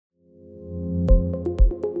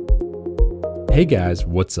Hey guys,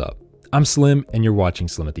 what's up? I'm Slim and you're watching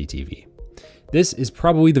Slimothy TV. This is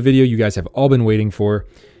probably the video you guys have all been waiting for.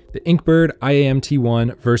 The INKBIRD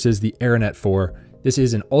IAM-T1 versus the Aranet4. This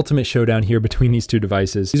is an ultimate showdown here between these two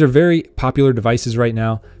devices. These are very popular devices right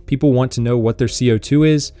now. People want to know what their CO2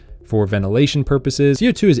 is for ventilation purposes.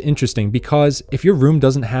 CO2 is interesting because if your room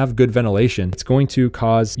doesn't have good ventilation, it's going to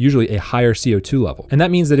cause usually a higher CO2 level. And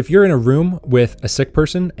that means that if you're in a room with a sick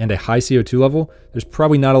person and a high CO2 level, there's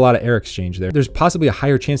probably not a lot of air exchange there. There's possibly a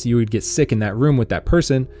higher chance that you would get sick in that room with that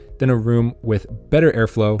person than a room with better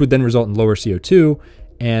airflow, would then result in lower CO2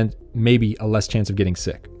 and maybe a less chance of getting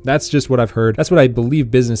sick. That's just what I've heard. That's what I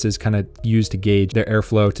believe businesses kind of use to gauge their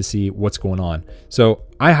airflow to see what's going on. So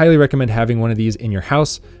I highly recommend having one of these in your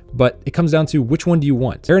house, but it comes down to which one do you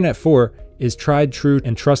want? Aranet4 is tried, true,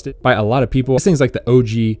 and trusted by a lot of people. This thing's like the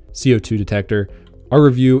OG CO2 detector. Our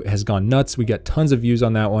review has gone nuts. We got tons of views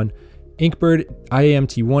on that one. INKBIRD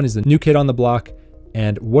IAM-T1 is the new kid on the block.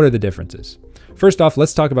 And what are the differences? First off,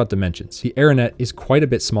 let's talk about dimensions. The Aranet is quite a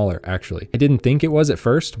bit smaller, actually. I didn't think it was at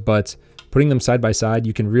first, but putting them side by side,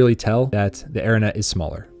 you can really tell that the Aranet is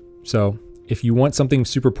smaller. So if you want something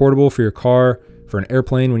super portable for your car, for an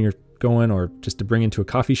airplane when you're going, or just to bring into a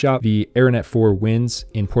coffee shop, the Aranet4 wins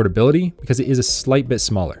in portability because it is a slight bit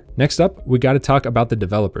smaller. Next up, we got to talk about the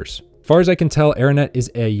developers. As far as I can tell, Aranet is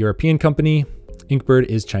a European company. INKBIRD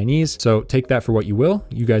is Chinese, so take that for what you will.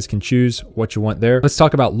 You guys can choose what you want there. Let's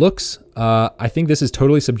talk about looks. I think this is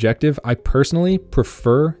totally subjective. I personally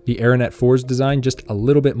prefer the Aranet4's design just a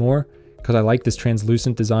little bit more because I like this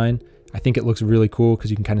translucent design. I think it looks really cool because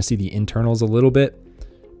you can kind of see the internals a little bit.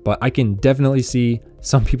 But I can definitely see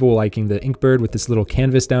some people liking the INKBIRD with this little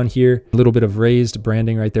canvas down here, a little bit of raised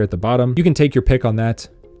branding right there at the bottom. You can take your pick on that.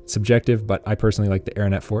 It's subjective, but I personally like the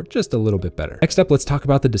Aranet4 just a little bit better. Next up, let's talk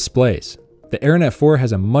about the displays. The Aranet4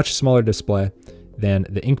 has a much smaller display than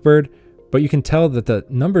the INKBIRD, but you can tell that the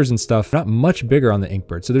numbers and stuff are not much bigger on the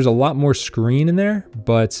INKBIRD. So there's a lot more screen in there,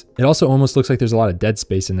 but it also almost looks like there's a lot of dead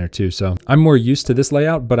space in there too. So I'm more used to this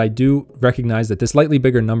layout, but I do recognize that the slightly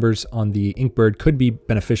bigger numbers on the INKBIRD could be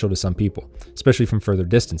beneficial to some people, especially from further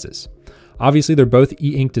distances. Obviously, they're both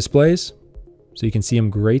e-ink displays, so you can see them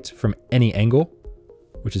great from any angle,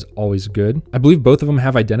 which is always good. I believe both of them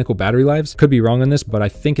have identical battery lives. Could be wrong on this, but I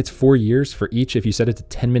think it's 4 years for each if you set it to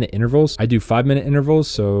 10-minute intervals. I do 5-minute intervals,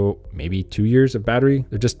 so maybe 2 years of battery.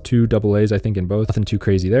 They're just two AA's, I think, in both. Nothing too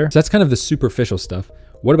crazy there. So that's kind of the superficial stuff.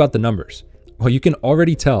 What about the numbers? Well, you can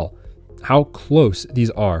already tell how close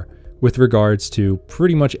these are with regards to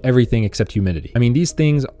pretty much everything except humidity. I mean, these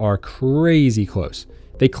things are crazy close.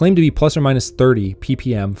 They claim to be plus or minus 30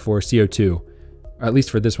 ppm for CO2, or at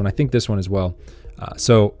least for this one. I think this one as well.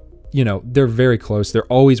 So, you know, they're very close. They're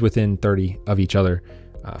always within 30 of each other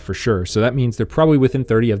for sure. So that means they're probably within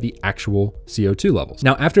 30 of the actual CO2 levels.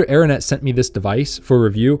 Now, after Aranet sent me this device for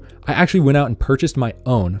review, I actually went out and purchased my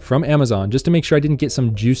own from Amazon just to make sure I didn't get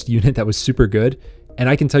some juiced unit that was super good. And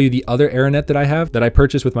I can tell you the other Aranet that I have that I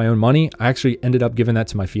purchased with my own money, I actually ended up giving that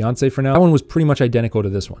to my fiance for now. That one was pretty much identical to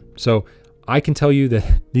this one. So I can tell you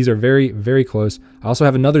that these are very, very close. I also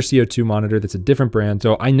have another CO2 monitor that's a different brand,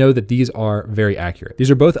 so I know that these are very accurate. These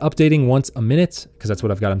are both updating once a minute because that's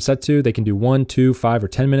what I've got them set to. They can do 1, 2, 5, or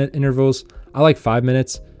 10-minute intervals. I like 5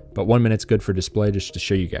 minutes, but 1 minute's good for display just to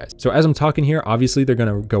show you guys. So as I'm talking here, obviously they're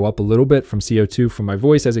going to go up a little bit from CO2 from my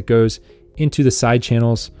voice as it goes into the side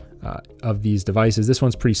channels of these devices. This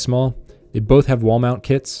one's pretty small. They both have wall mount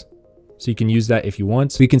kits, so you can use that if you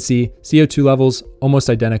want. So you can see CO2 levels almost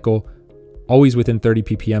identical, always within 30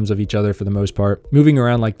 ppms of each other for the most part. Moving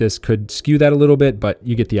around like this could skew that a little bit, but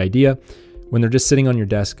you get the idea. When they're just sitting on your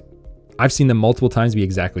desk, I've seen them multiple times be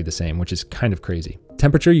exactly the same, which is kind of crazy.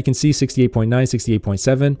 Temperature, you can see 68.9,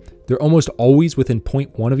 68.7. They're almost always within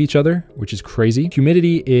 0.1 of each other, which is crazy.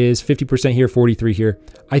 Humidity is 50% here, 43 here.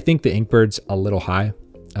 I think the INKBIRD's a little high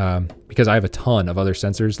because I have a ton of other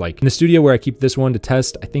sensors. Like in the studio where I keep this one to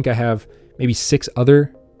test, I think I have maybe 6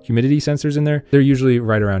 other humidity sensors in there. They're usually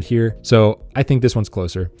right around here. So I think this one's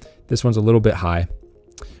closer. This one's a little bit high.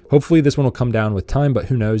 Hopefully this one will come down with time, but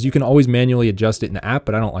who knows? You can always manually adjust it in the app,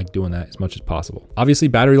 but I don't like doing that as much as possible. Obviously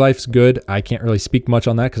battery life's good. I can't really speak much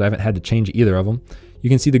on that because I haven't had to change either of them. You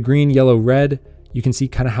can see the green, yellow, red. You can see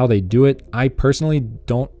kind of how they do it. I personally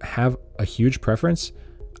don't have a huge preference.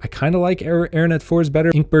 I kind of like Aranet4's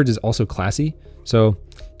better. INKBIRD is also classy. So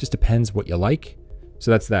it just depends what you like. So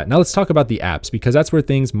that's that. Now let's talk about the apps because that's where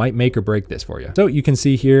things might make or break this for you. So you can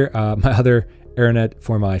see here my other Aranet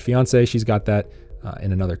for my fiance. She's got that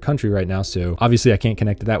in another country right now. So obviously I can't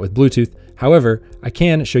connect to that with Bluetooth. However, I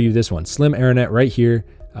can show you this one, Slim Aranet right here,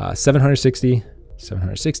 760,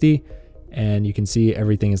 and you can see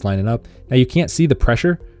everything is lining up. Now you can't see the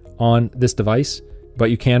pressure on this device, but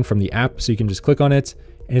you can from the app. So you can just click on it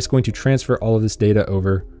and it's going to transfer all of this data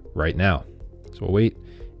over right now. So we'll wait.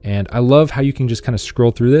 And I love how you can just kind of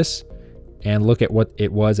scroll through this and look at what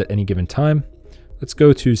it was at any given time. Let's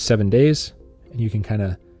go to 7 days and you can kind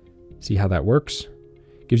of see how that works.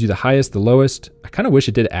 Gives you the highest, the lowest. I kind of wish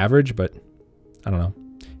it did average, but I don't know.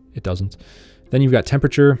 It doesn't. Then you've got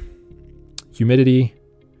temperature, humidity,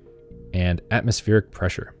 and atmospheric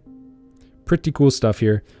pressure. Pretty cool stuff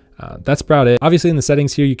here. That's about it. Obviously in the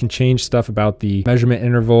settings here, you can change stuff about the measurement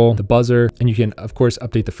interval, the buzzer, and you can of course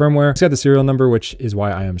update the firmware. It's got the serial number, which is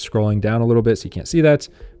why I am scrolling down a little bit so you can't see that,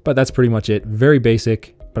 but that's pretty much it. Very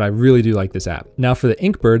basic, but I really do like this app. Now for the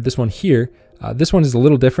INKBIRD, this one here, this one is a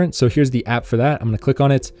little different. So here's the app for that. I'm gonna click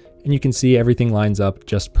on it and you can see everything lines up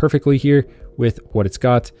just perfectly here with what it's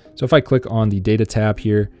got. So if I click on the data tab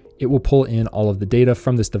here, it will pull in all of the data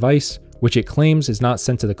from this device, which it claims is not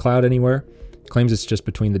sent to the cloud anywhere. It claims it's just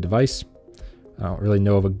between the device. I don't really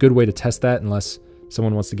know of a good way to test that unless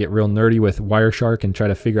someone wants to get real nerdy with Wireshark and try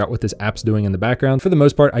to figure out what this app's doing in the background. For the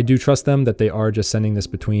most part, I do trust them that they are just sending this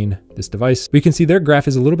between this device. We can see their graph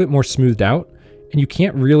is a little bit more smoothed out and you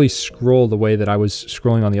can't really scroll the way that I was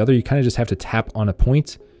scrolling on the other. You kind of just have to tap on a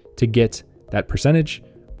point to get that percentage,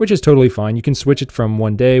 which is totally fine. You can switch it from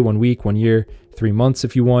 1 day, 1 week, 1 year, 3 months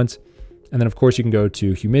if you want. And then of course you can go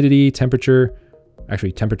to humidity, temperature,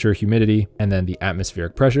 humidity, and then the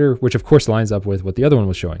atmospheric pressure, which of course lines up with what the other one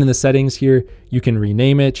was showing. In the settings here, you can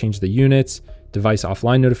rename it, change the units, device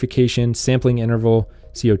offline notification, sampling interval,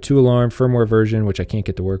 CO2 alarm, firmware version, which I can't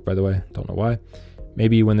get to work by the way, don't know why.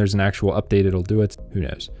 Maybe when there's an actual update, it'll do it, who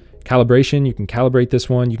knows. Calibration, you can calibrate this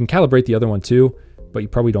one. You can calibrate the other one too, but you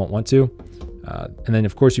probably don't want to. And then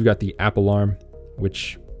of course you've got the app alarm,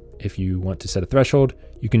 which if you want to set a threshold,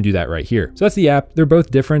 you can do that right here. So that's the app. They're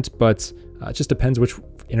both different, but it just depends which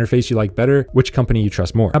interface you like better, which company you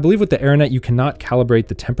trust more. I believe with the Aranet, you cannot calibrate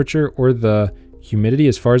the temperature or the humidity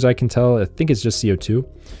as far as I can tell. I think it's just CO2.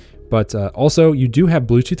 But also you do have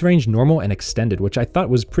Bluetooth range normal and extended, which I thought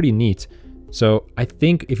was pretty neat. So I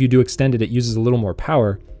think if you do extended, it uses a little more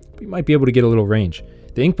power, but you might be able to get a little range.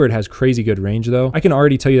 The INKBIRD has crazy good range though. I can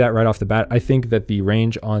already tell you that right off the bat. I think that the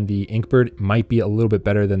range on the INKBIRD might be a little bit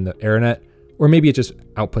better than the Aranet, or maybe it just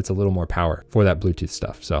outputs a little more power for that Bluetooth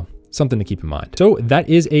stuff. So something to keep in mind. So that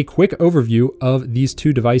is a quick overview of these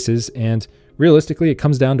two devices. And realistically, it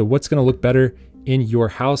comes down to what's gonna look better in your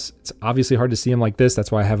house. It's obviously hard to see them like this.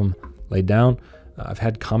 That's why I have them laid down. I've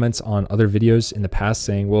had comments on other videos in the past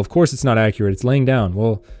saying, well, of course it's not accurate, it's laying down.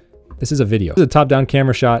 Well, this is a video. This is a top-down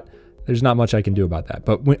camera shot. There's not much I can do about that.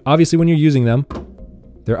 But obviously when you're using them,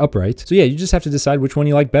 they're upright. So yeah, you just have to decide which one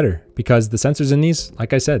you like better because the sensors in these,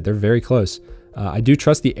 like I said, they're very close. I do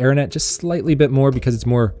trust the Aranet just slightly bit more because it's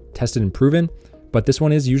more tested and proven, but this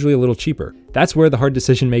one is usually a little cheaper. That's where the hard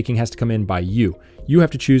decision making has to come in by you. You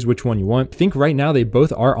have to choose which one you want. I think right now they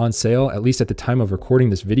both are on sale, at least at the time of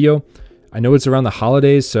recording this video. I know it's around the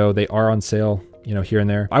holidays, so they are on sale, you know, here and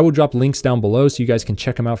there. I will drop links down below so you guys can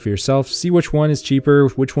check them out for yourself, see which one is cheaper,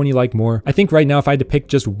 which one you like more. I think right now if I had to pick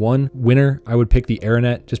just one winner, I would pick the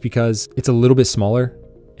Aranet just because it's a little bit smaller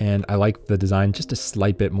and I like the design just a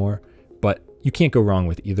slight bit more, but you can't go wrong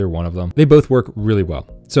with either one of them. They both work really well.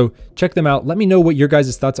 So check them out. Let me know what your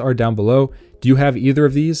guys' thoughts are down below. Do you have either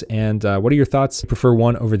of these? And what are your thoughts? Prefer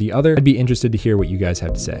one over the other? I'd be interested to hear what you guys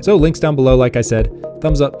have to say. So links down below, like I said,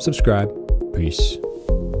 thumbs up, subscribe, peace.